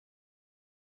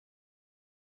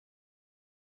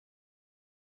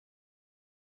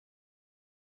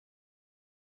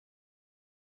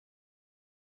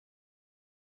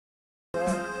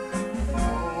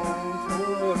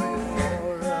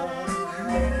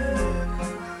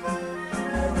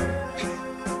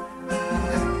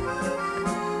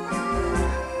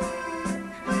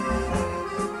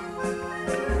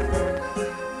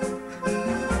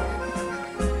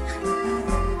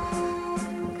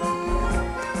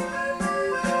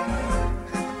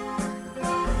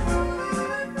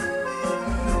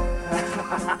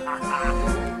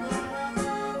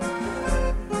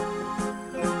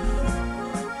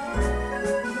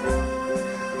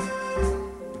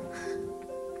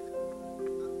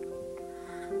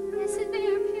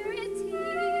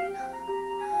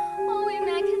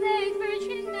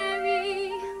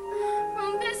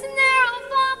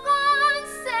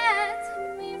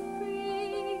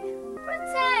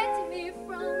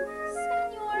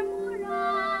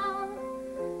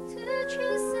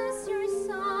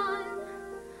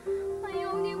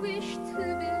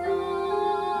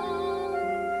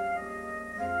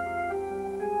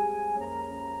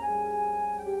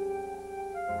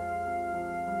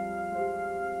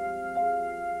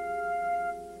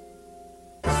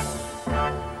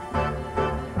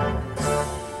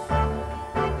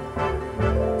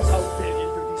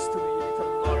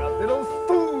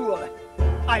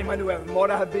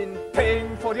Mora have been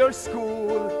paying for your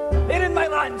school. Here in my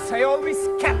lunch, I always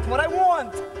kept what I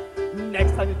want.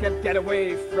 Next time you can't get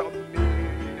away from me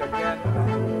again.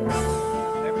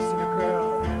 Never seen a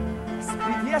girl as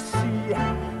pretty as she.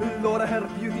 Lord, her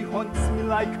beauty haunts me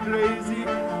like crazy.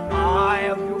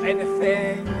 I'll do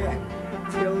anything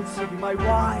till she be my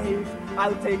wife.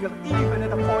 I'll take her even at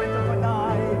the point of a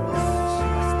knife. She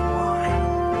must be mine,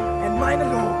 and mine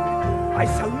alone. I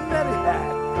shall marry her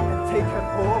and take her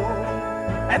home,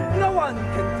 and no one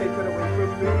can take her away from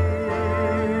me.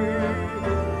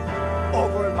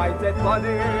 Over my dead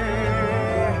body,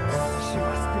 she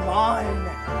must be mine,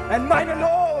 and mine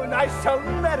alone. I shall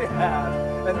marry her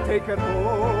and take her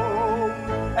home,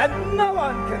 and no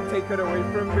one can take her away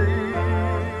from me.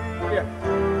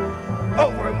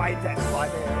 Over my dead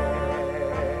body.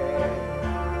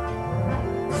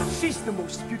 She's the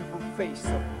most beautiful face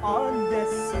on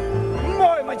this,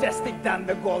 more majestic than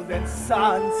the golden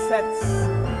sunsets.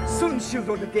 Soon she'll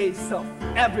draw the gaze of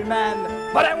every man,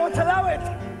 but I won't allow it.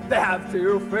 They have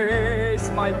to face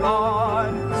my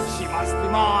blonde. She must be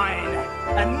mine,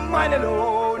 and mine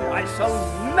alone. I shall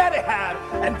marry her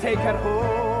and take her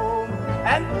home,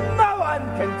 and no one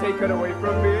can take her away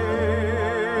from me.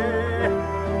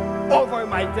 Over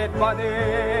my dead body,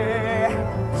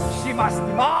 she must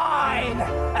be mine,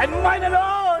 and mine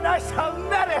alone. I shall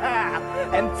marry her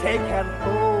and take her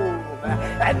home,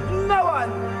 and no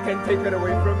one can take her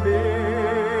away from me.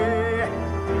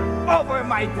 Over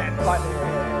my dead body.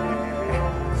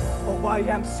 Oh, I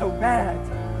am so mad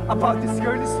about this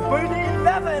girl who's barely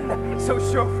 11, so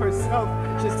sure of herself.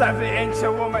 She's every inch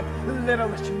a woman. Little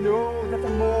does she know that the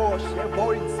more she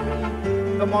avoids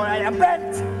me, the more I am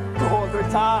bent to hold her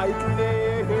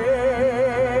tightly.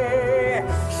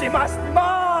 She must be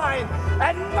mine,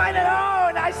 and mine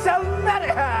alone. I shall marry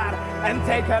her and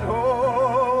take her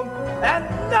home, and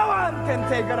no one can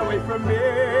take her away from me.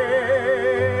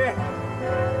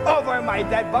 Over my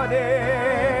dead body,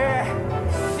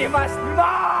 she must be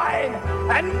mine,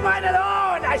 and mine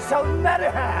alone. I shall marry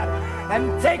her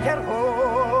and take her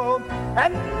home,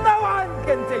 and no one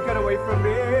can take her away from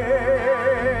me.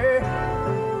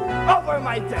 Over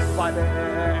my dead body.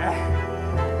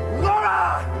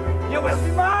 Laura, you will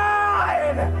be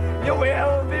mine. You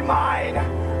will be mine.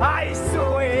 I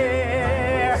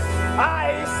swear.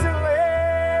 I swear.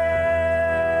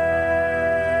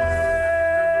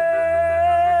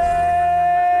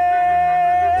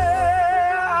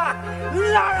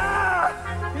 Laura,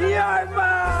 you're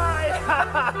mine.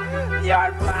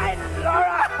 You're mine,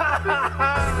 Laura.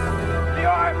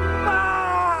 You're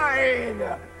mine.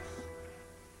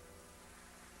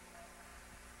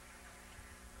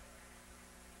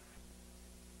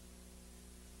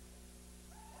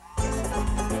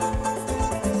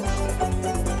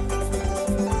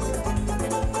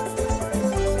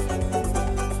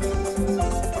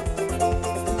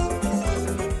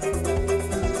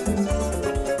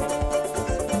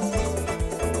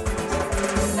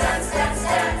 Dance, dance,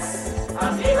 dance.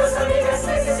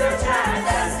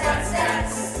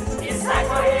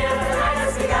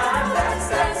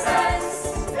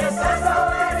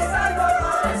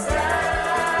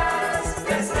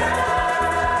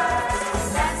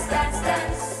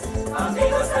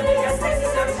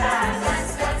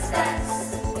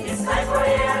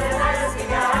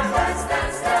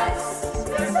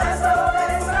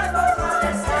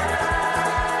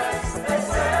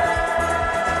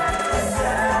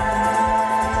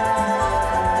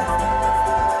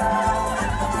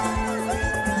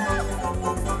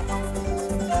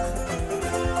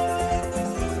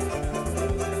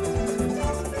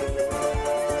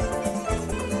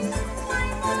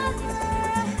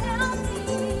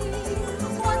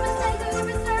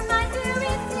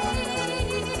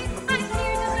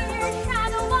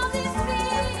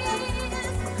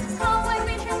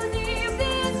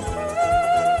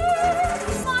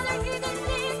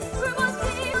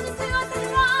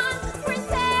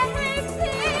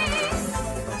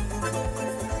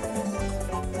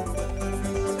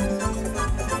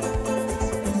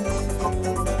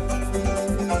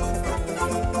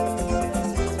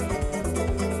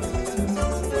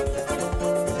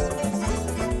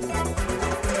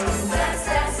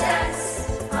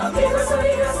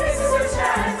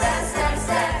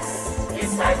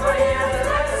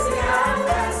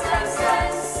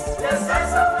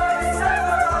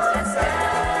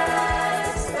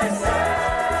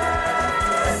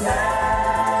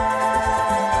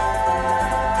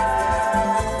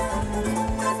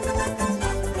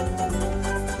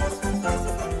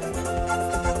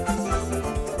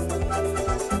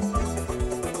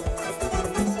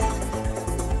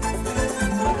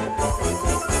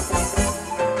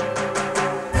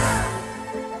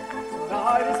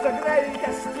 is the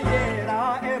greatest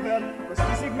Hierra ever, was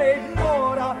music made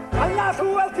Mora, Allah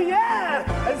who Altier,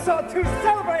 and so to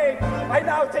celebrate, I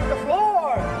now take the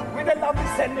floor with the lovely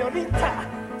senorita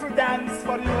to dance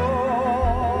for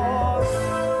yours.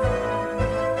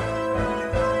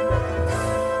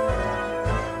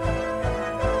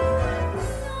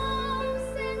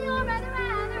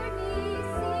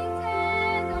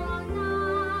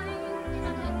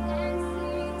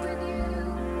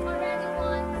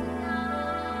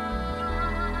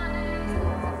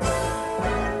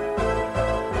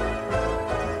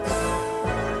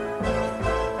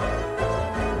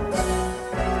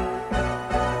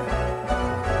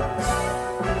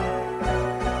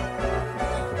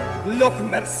 Look,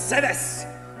 Mercedes,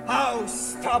 how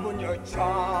stubborn your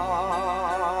child.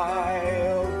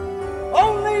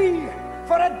 Only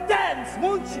for a dance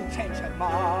won't she change her mind?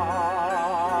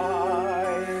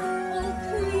 Oh,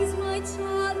 please, my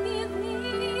child, give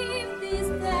me this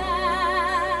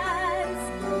dance.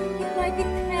 It might be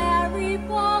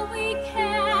terrible, we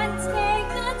can't take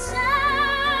the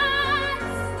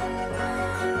chance.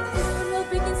 This girl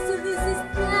begins to lose his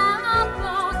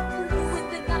temper. With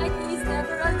the night, he's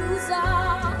never a loser.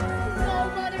 Go,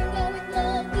 mother, go with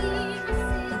Loki. I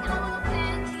sing, I wanna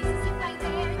thank Jesus if I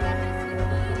dare get this with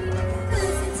me.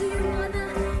 Listen to your mother,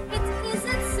 it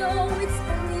isn't so. It's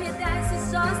only a dance, it's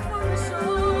just for a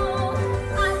show.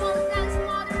 I won't dance,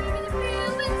 mother, even if you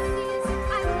insist.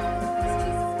 I won't, because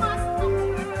Jesus must come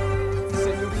first.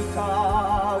 Senorita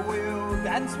will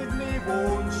dance with me,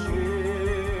 won't she?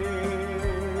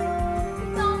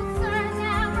 Don't sir,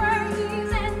 never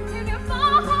even hear your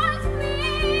heart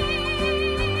beat.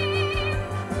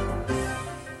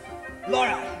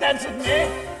 Laura, dance with me!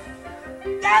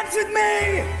 Dance with me!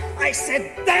 I said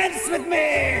dance with me!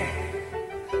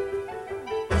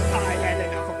 I had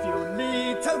enough of you,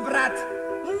 little brat.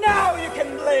 Now you can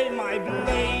blame my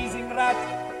blazing rat.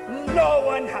 No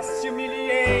one has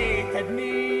humiliated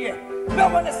me. No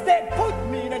one has dared put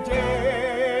me in a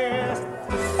jail.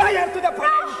 Fire to the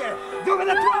palenque! Do it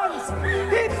at once!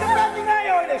 Hit the branding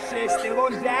iron if she still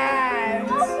won't dance!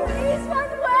 Oh, please,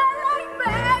 Manuel, I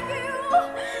beg you.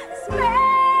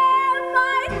 Spare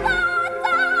my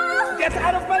daughter. Get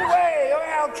out of my way or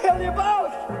I'll kill you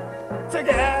both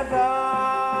together!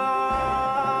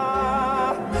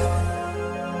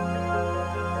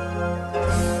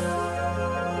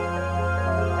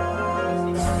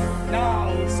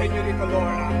 Now, Senorita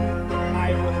Laura,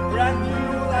 I will brand you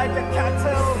like a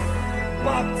cattle,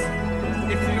 but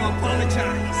if you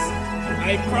apologize,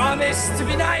 I promise to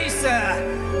be nicer.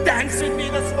 Dance with me,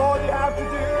 that's all you have to do.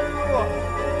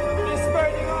 This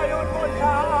burning iron won't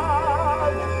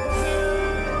have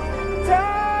to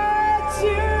touch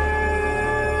you.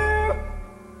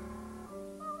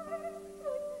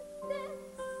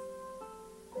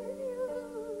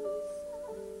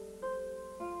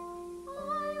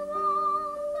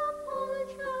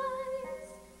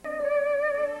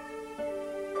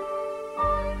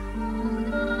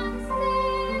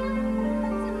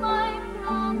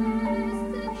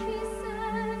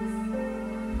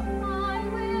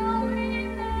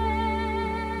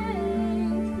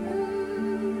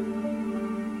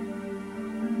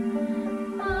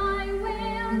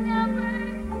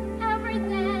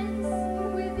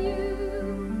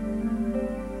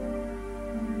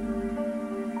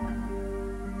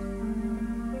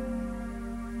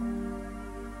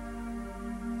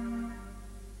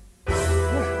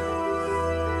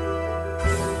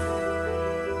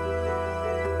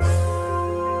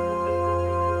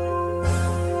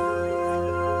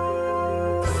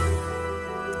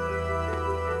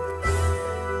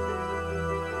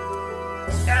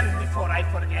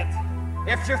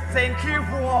 If you think you've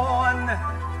won,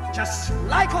 just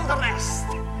like all the rest,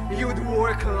 you'd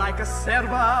work like a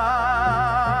servant.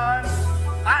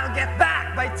 I'll get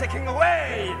back by taking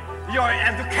away your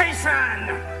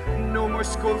education. No more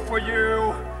school for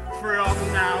you from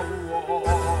now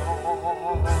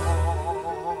on.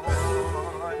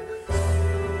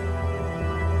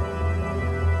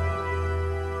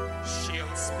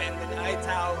 She'll spend the night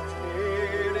out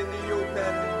here in the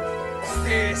open.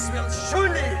 This will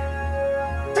surely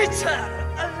teach her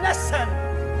a lesson.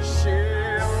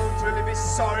 She'll truly be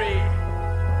sorry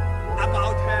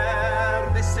about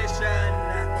her decision.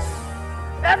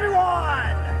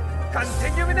 Everyone,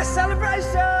 continue with the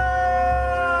celebration!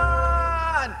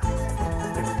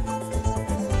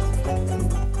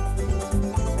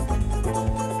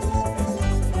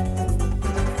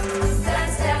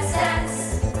 Dance, dance, dance.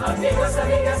 Amigos,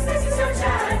 amigas, this is your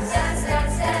chance. Dance,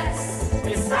 dance, dance.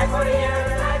 It's time for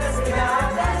Hierra and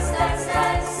Natividad. Dance, dance,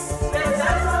 dance. Dance,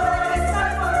 dance, it's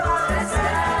time for us.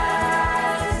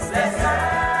 Dance, dance.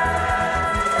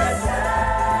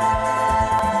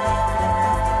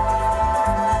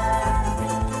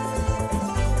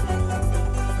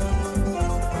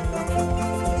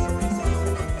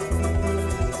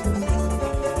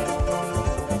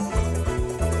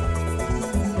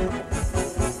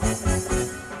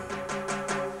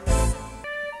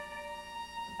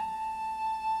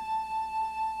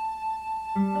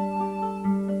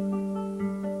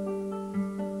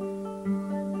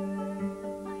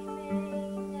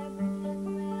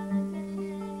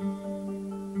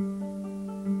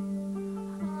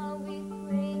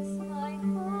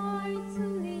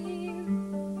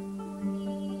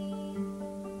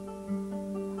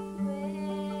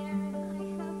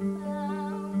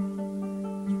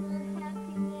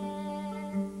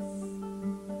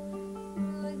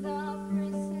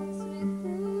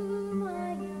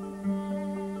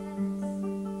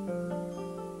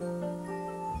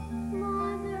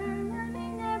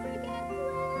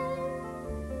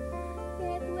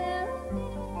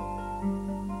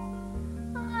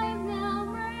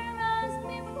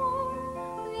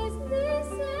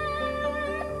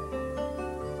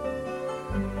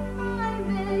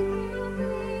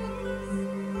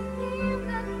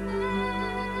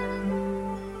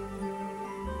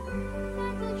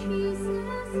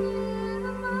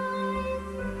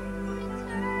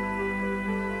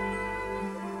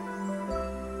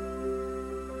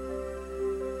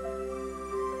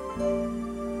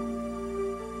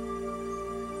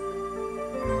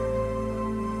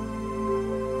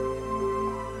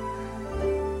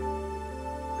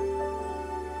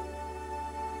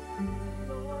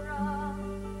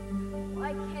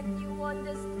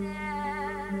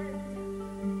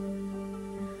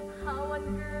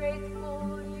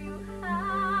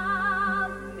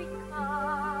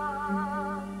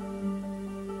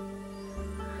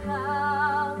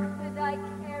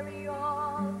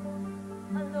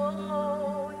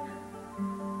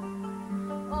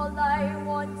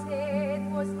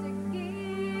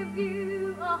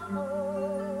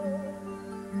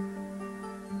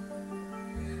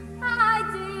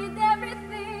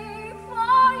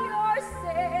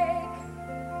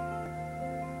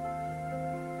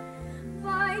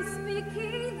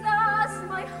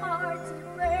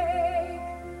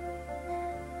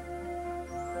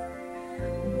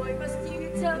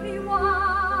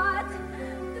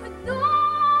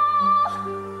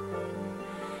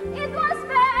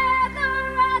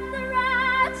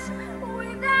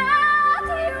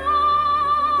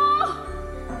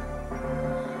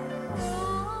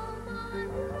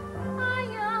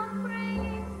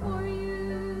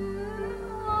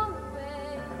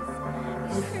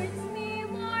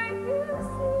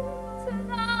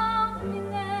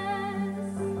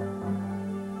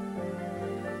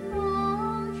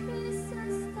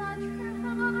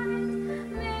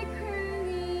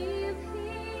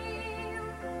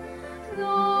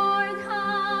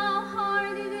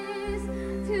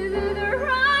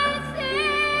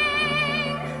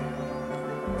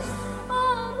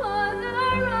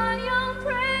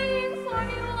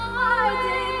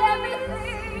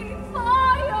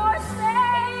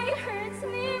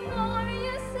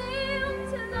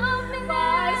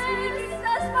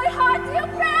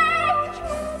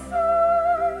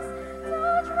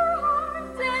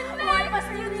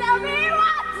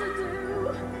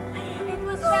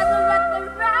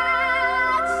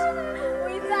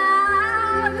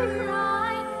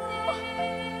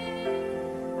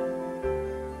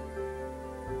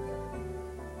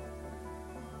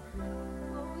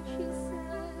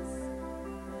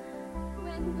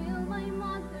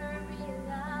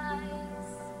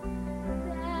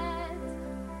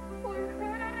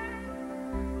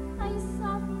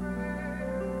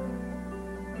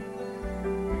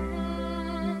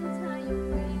 I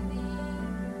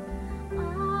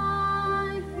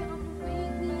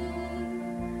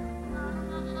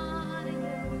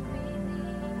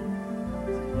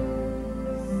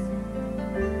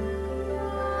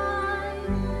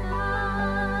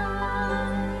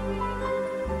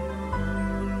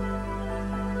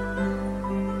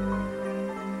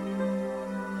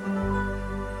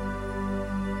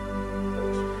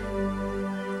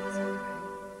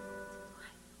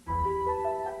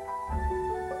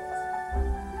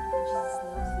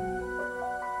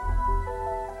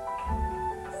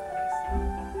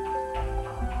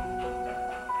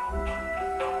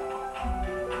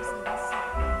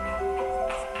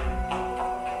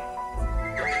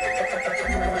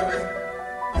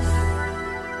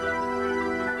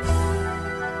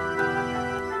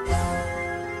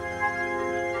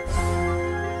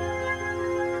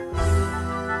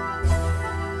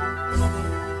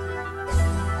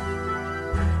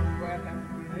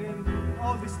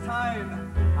all this time.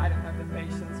 I don't have the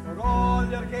patience for all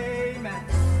your game,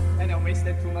 and I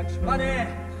wasted too much money.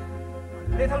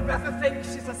 Little Bertha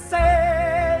thinks she's a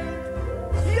saint.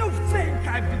 You think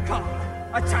I've become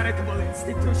a charitable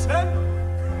institution?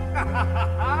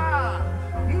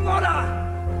 Mora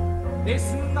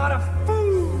is not a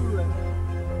fool.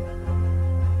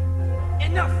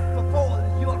 Enough of all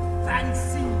your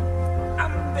fancy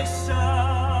ambition,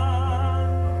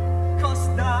 'cause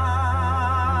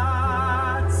that's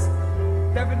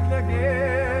definitely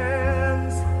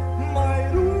against my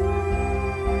rule.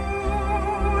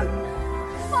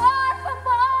 Por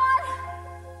favor,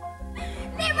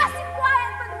 leave us in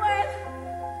quiet, Manuel.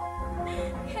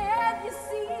 Can't you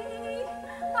see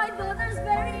my daughter's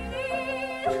very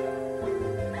ill?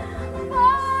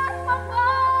 Por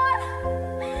favor,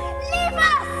 leave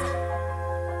us.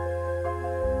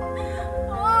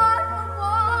 Por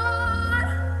favor,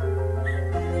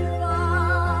 leave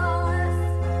us.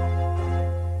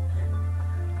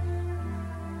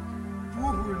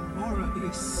 Poor Mora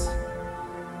is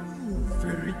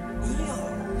very ill.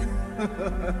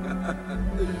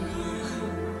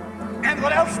 And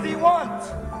what else do you want?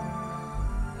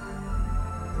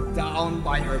 Down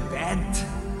by her bed,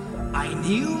 I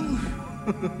knew.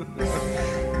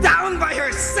 Down by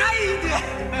her side!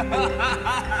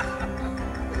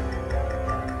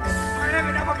 I have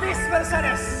enough of this,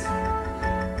 Mercedes.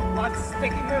 What's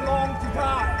taking her long to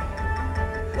die?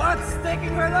 What's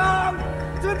taking her long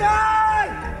to die?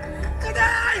 To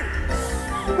die!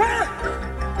 Ah!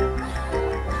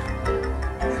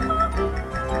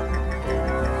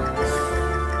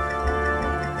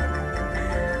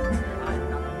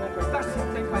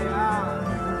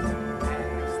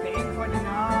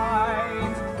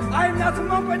 I'm not a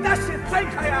monk, that's you think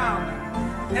I am.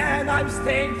 And I'm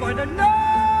staying for the night.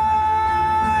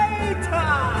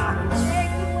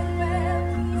 Thank you, Manuel,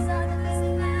 please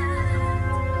understand.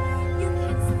 You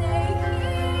can stay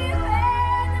here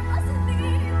and I mustn't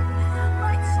leave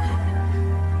my child.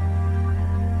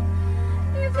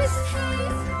 If it's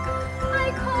case, I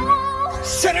call.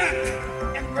 Shut up!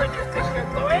 And where do you think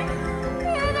you're going?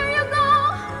 Either you go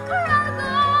or I'll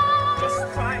go. Just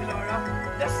try, Laura.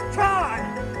 Just try.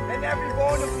 And every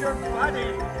bone of your body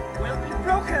will be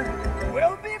broken.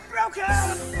 Will be broken.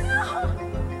 No,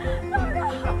 no, no.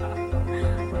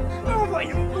 Move,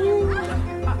 you fool!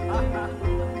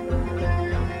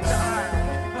 Die!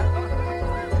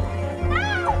 No!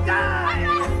 Die!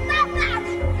 Stop that!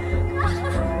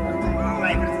 Oh,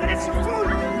 I'm gonna finish your food!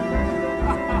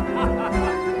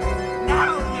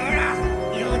 Now, Laura,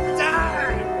 you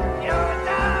die! You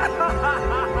die!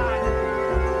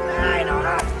 Die,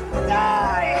 Laura!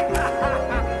 Die! Die!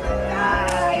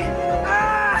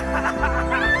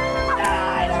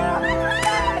 Die, Laura!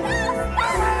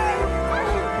 Die!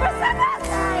 Mercedes!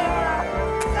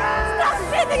 Stop!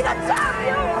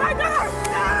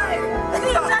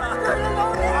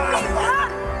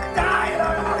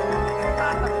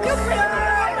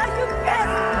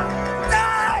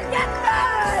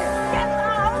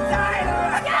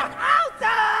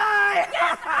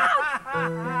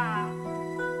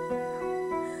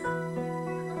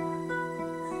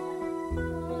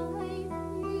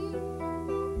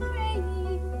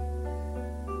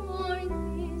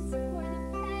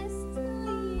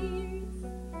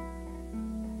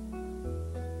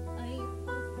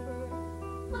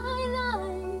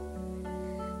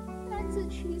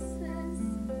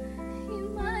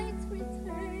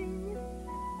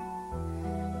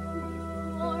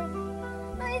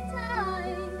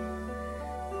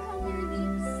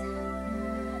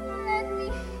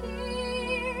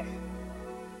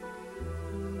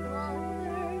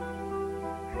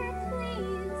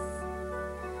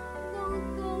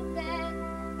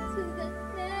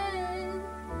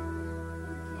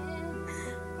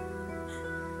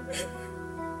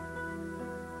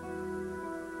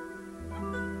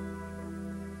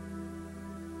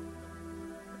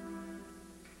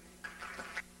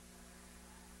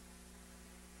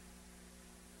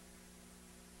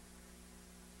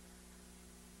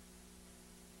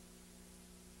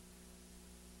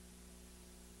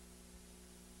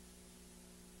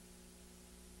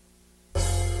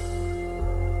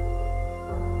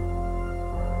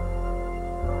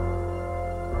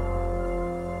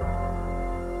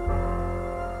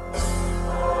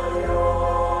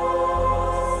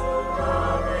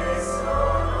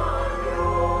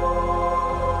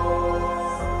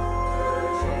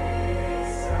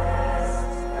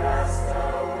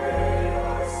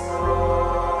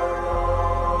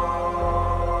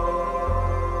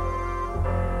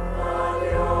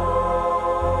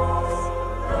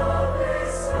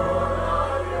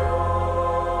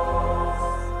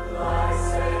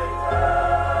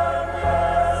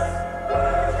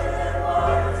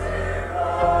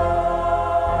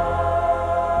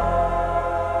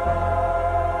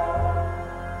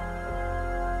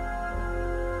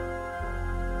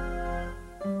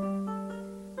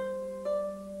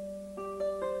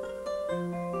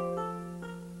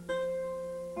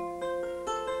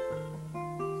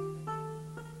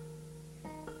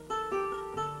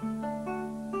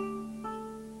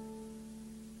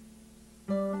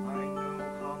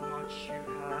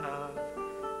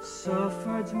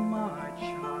 suffered, my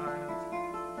child.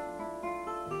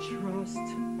 Trust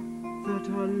that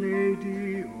Our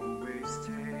Lady always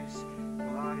stays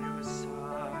by your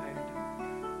side.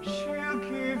 She'll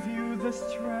give you the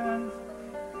strength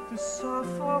to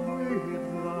suffer with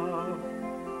love.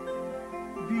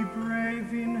 Be brave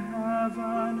in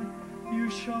heaven, you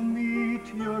shall meet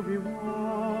your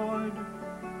reward.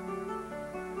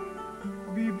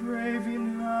 Be brave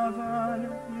in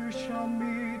heaven, you shall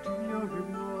meet your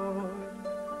reward.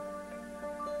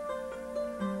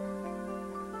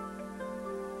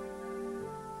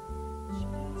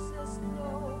 Jesus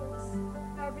knows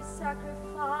every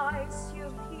sacrifice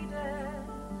you've hidden,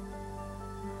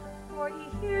 for he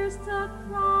hears the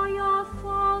cry of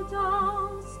all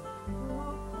those who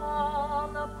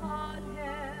call upon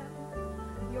him.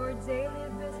 Your daily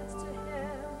visits to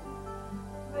him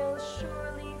will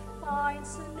surely find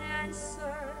an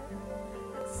answer.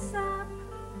 Accept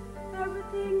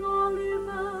everything, all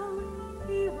evil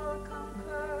he will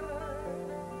conquer.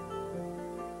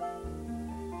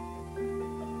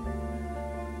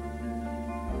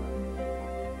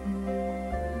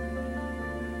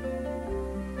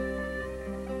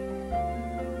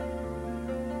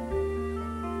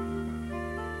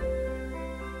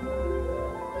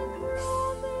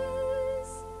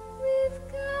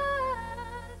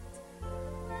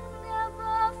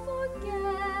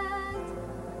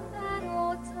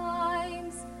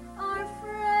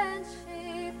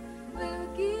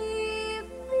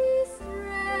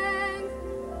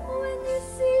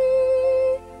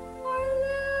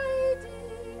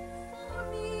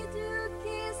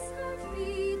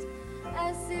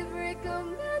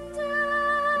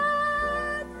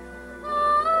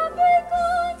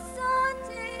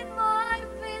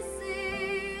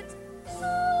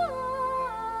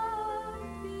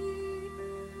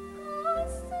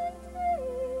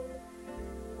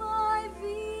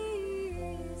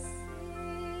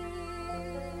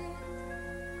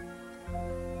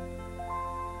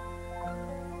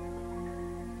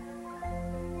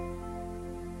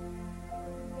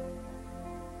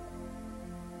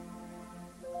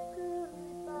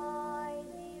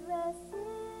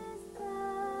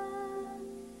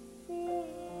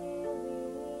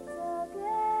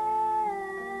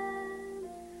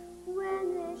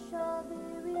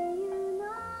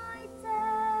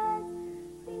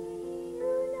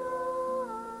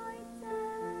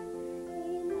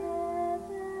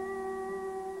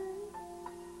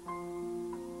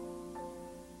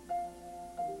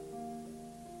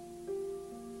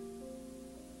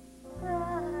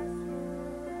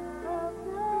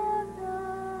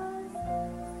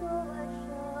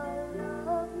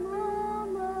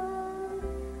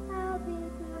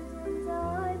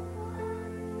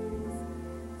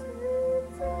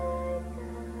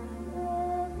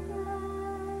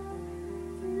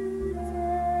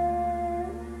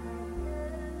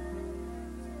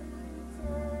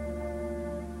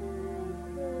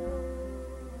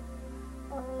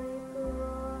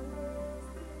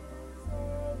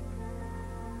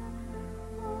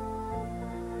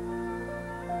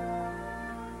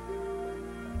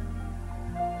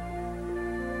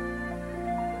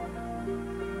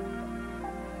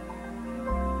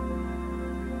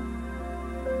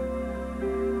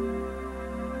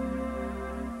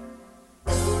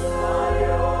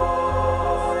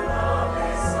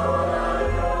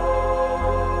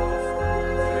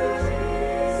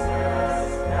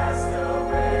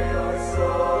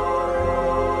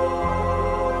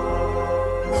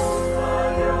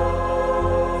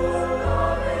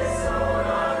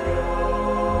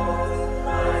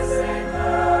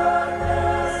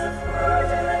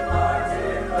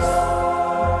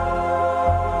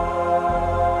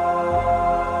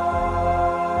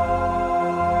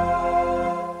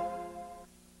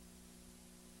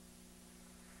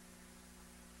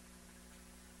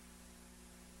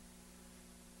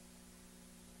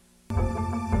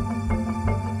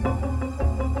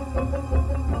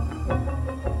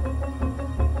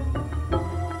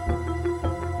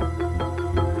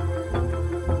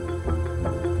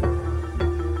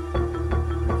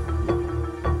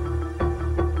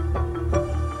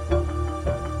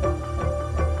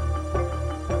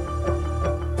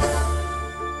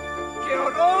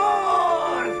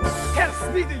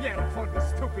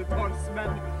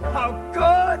 How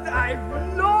good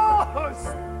I've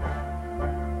lost!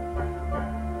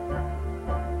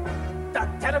 That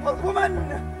terrible woman!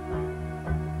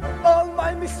 All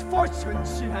my misfortune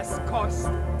she has caused.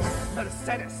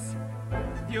 Mercedes,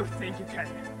 you think you can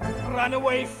run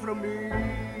away from me?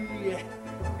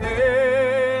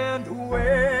 And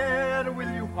where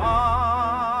will you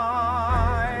hide?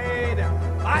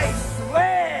 I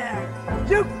swear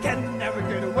you can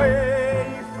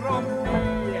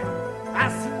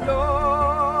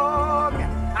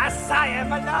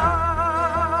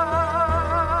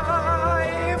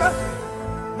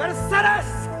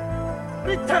Mercedes!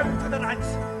 Return to the ranch,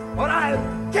 or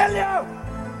I'll kill you!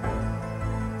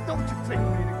 Don't you trick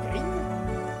me again?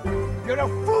 You're a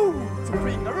fool to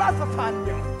bring the wrath upon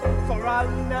you, for I'll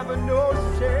never know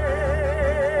shame.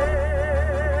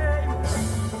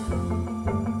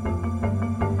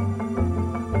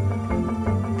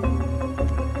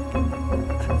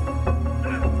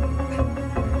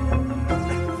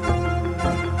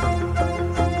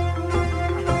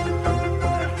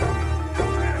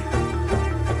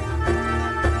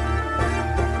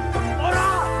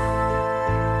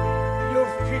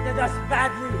 Us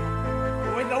badly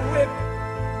with a whip,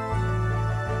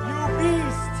 you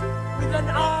beast with an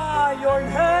iron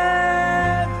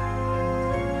head,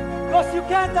 because you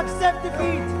can't accept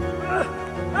defeat.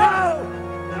 Now,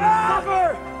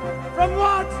 suffer from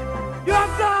what you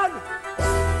have done.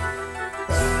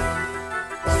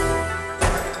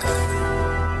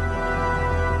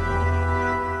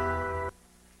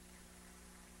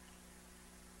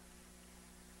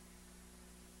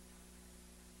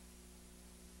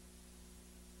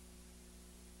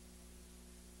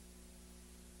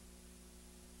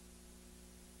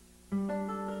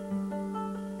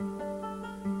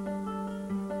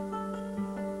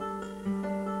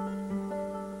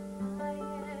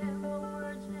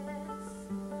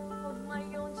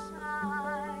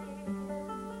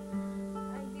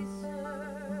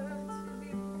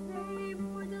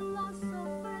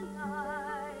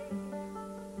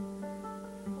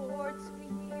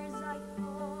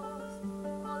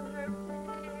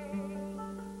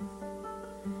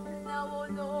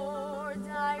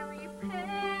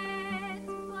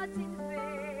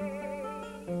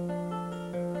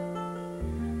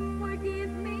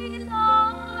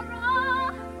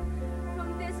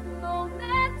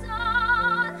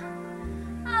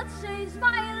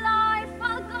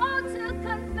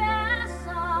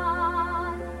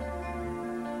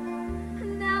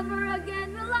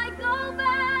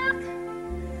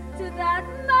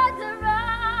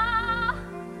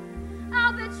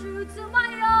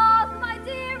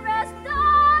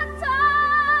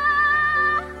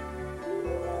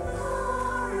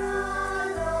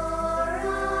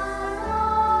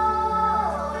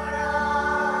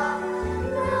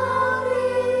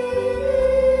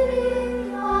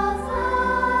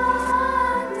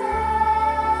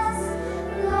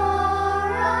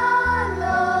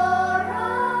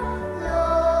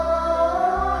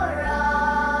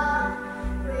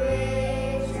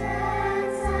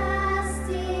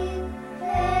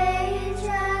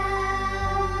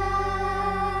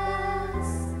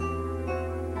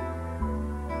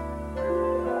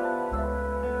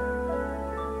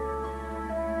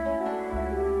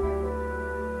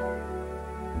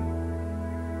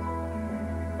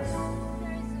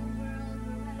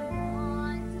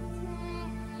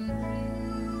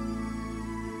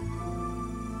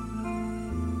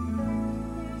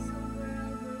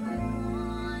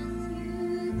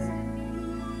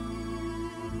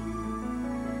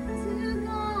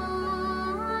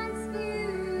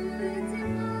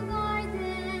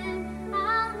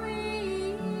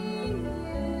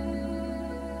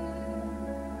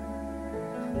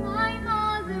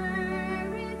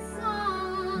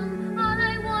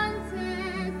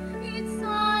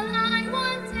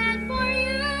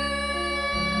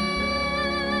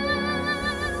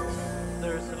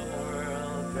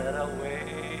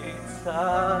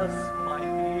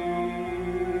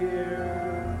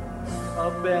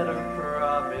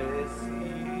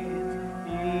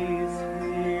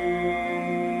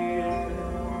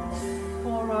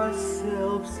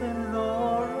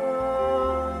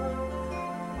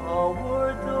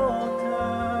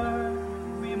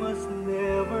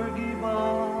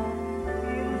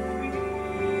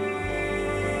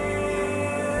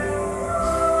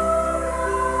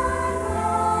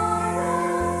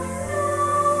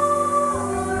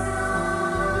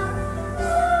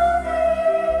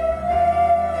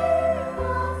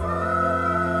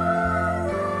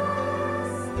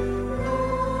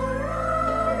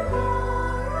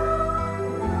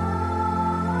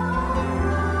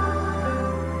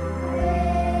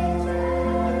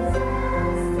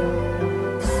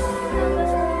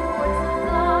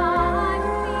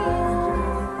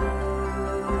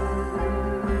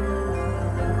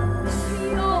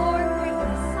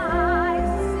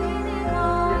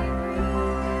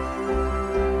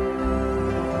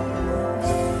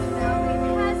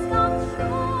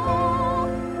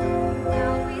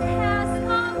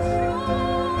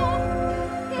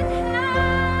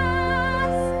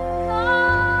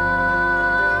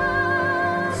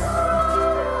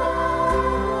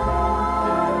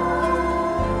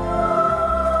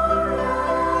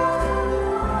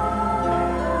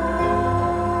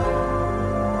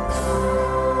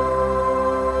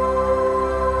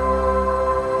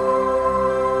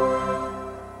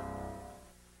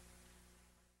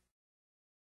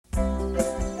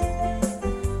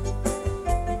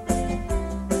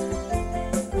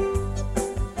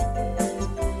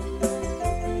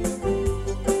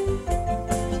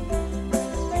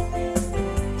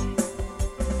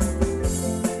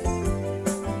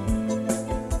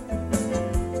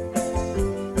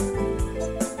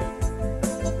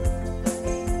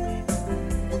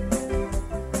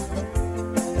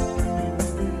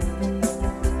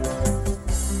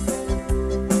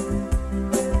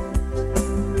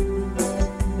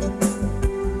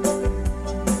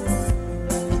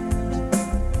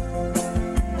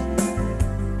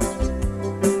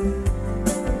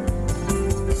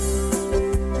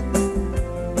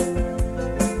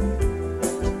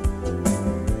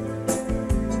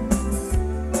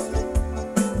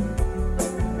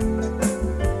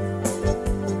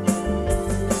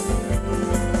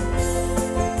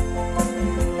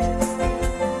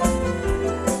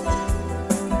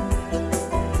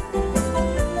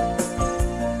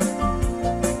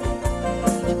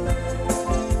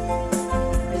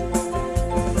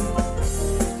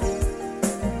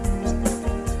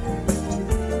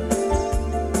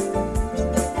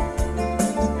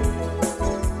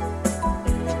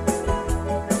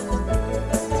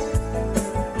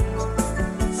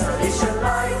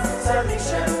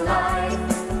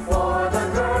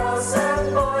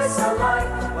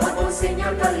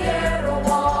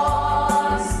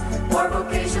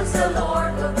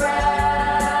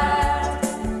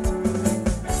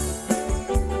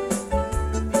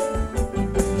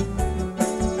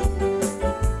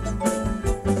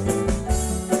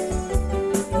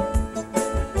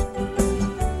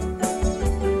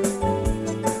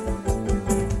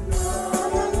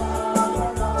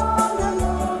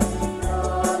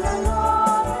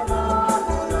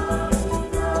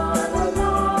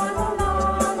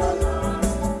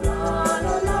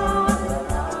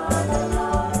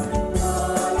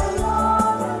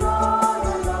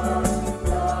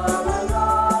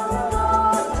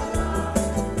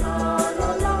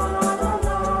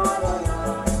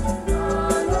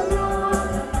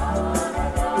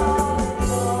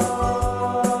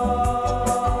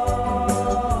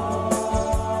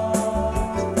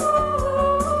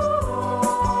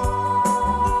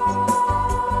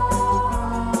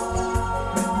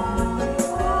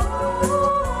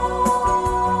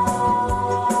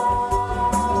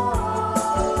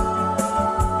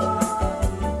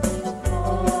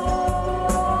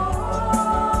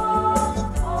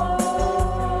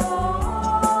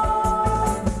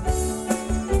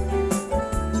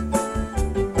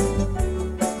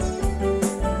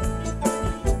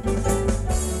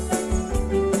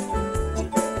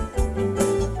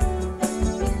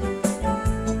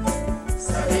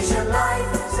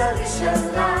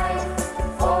 July.